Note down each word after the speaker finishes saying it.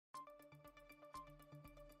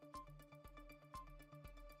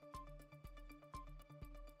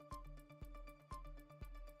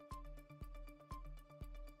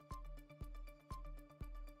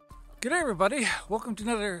Good day everybody, welcome to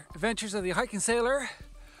another Adventures of the Hiking Sailor.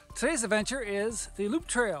 Today's adventure is the Loop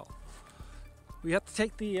Trail. We have to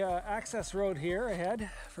take the access road here ahead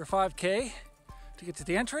for 5K to get to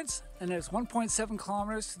the entrance, and it's 1.7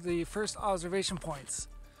 kilometers to the first observation points.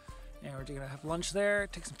 And we're gonna have lunch there,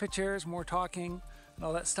 take some pictures, more talking, and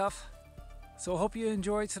all that stuff. So I hope you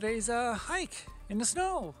enjoy today's hike in the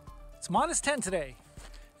snow. It's -10 today,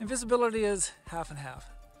 and visibility is half and half.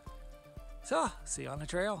 So, see you on the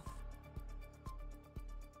trail.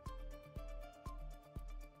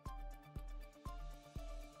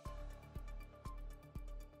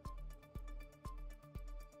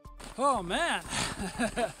 Oh man,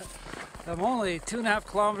 I'm only 2.5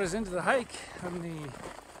 kilometers into the hike on the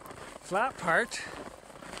flat part.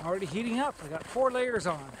 Already heating up. I got 4 layers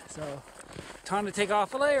on, so time to take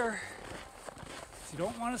off a layer. If you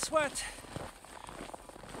don't want to sweat,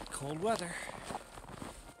 cold weather.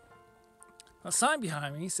 A sign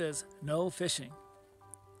behind me says no fishing.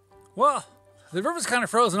 Well, the river's kind of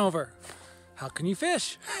frozen over. How can you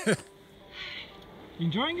fish?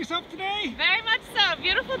 Enjoying yourself today? Very much so.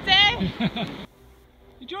 Beautiful day.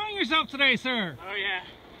 Enjoying yourself today, sir? Oh yeah.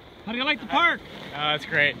 How do you like the park? Oh, it's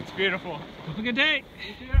great. It's beautiful. Have a good day.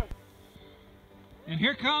 You too. And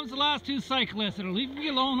here comes the last 2 cyclists that are leaving me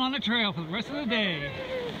alone on the trail for the rest of the day.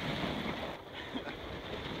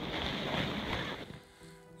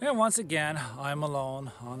 And once again, I'm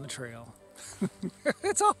alone on the trail.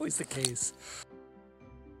 It's always the case.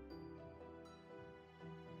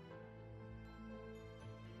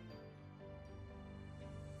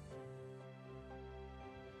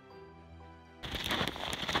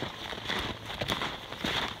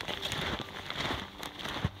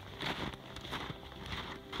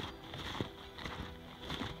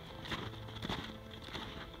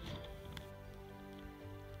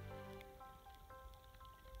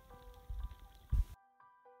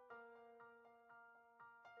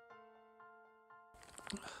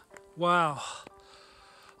 Wow,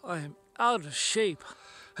 I am out of shape.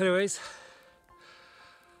 Anyways,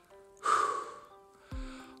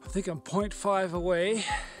 I think I'm 0.5 away,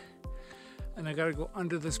 and I gotta go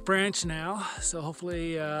under this branch now. So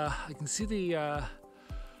hopefully I can see the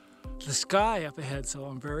sky up ahead. So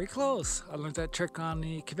I'm very close. I learned that trick on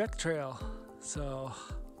the Quebec Trail, so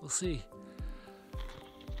we'll see.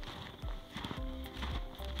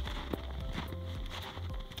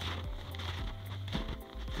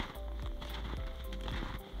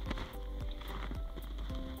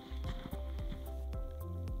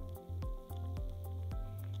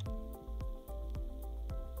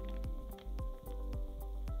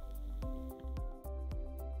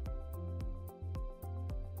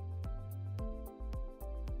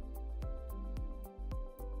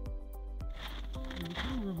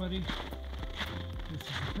 Everybody, this is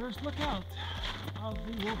the first lookout of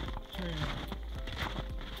the Loup Trail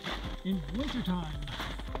in wintertime.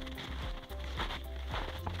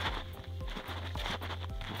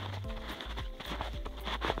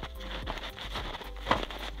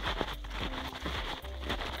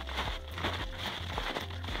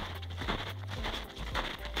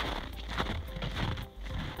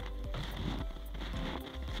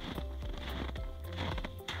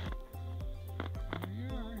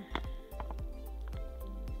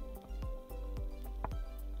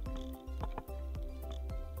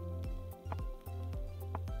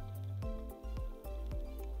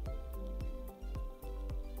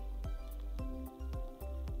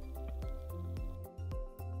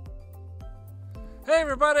 Hey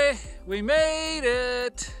everybody, we made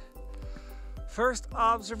it! First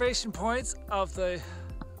observation points of the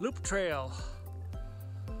Loop Trail.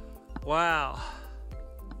 Wow.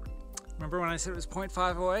 Remember when I said it was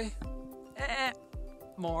 0.5 away?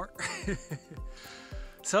 More.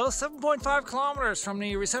 So 7.5 kilometers from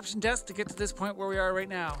the reception desk to get to this point where we are right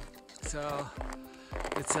now. So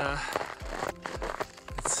it's a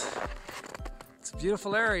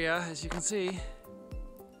beautiful area, as you can see.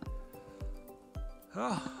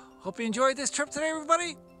 Oh, hope you enjoyed this trip today,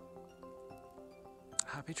 everybody.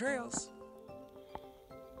 Happy trails.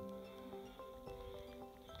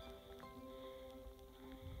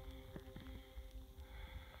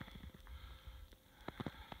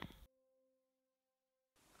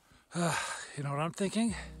 You know what I'm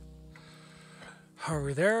thinking? Are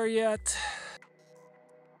we there yet?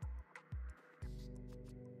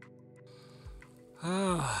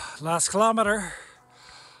 Last kilometer.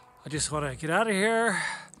 I just want to get out of here,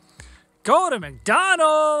 go to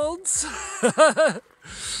McDonald's, and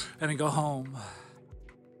then go home.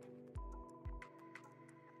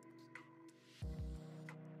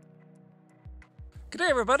 Good day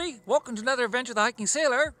everybody, welcome to another adventure of the Hiking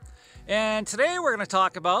Sailor, and today we're going to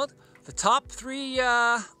talk about the top 3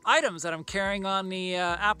 items that I'm carrying on the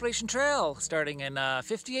Appalachian Trail starting in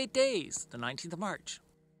 58 days, the 19th of March.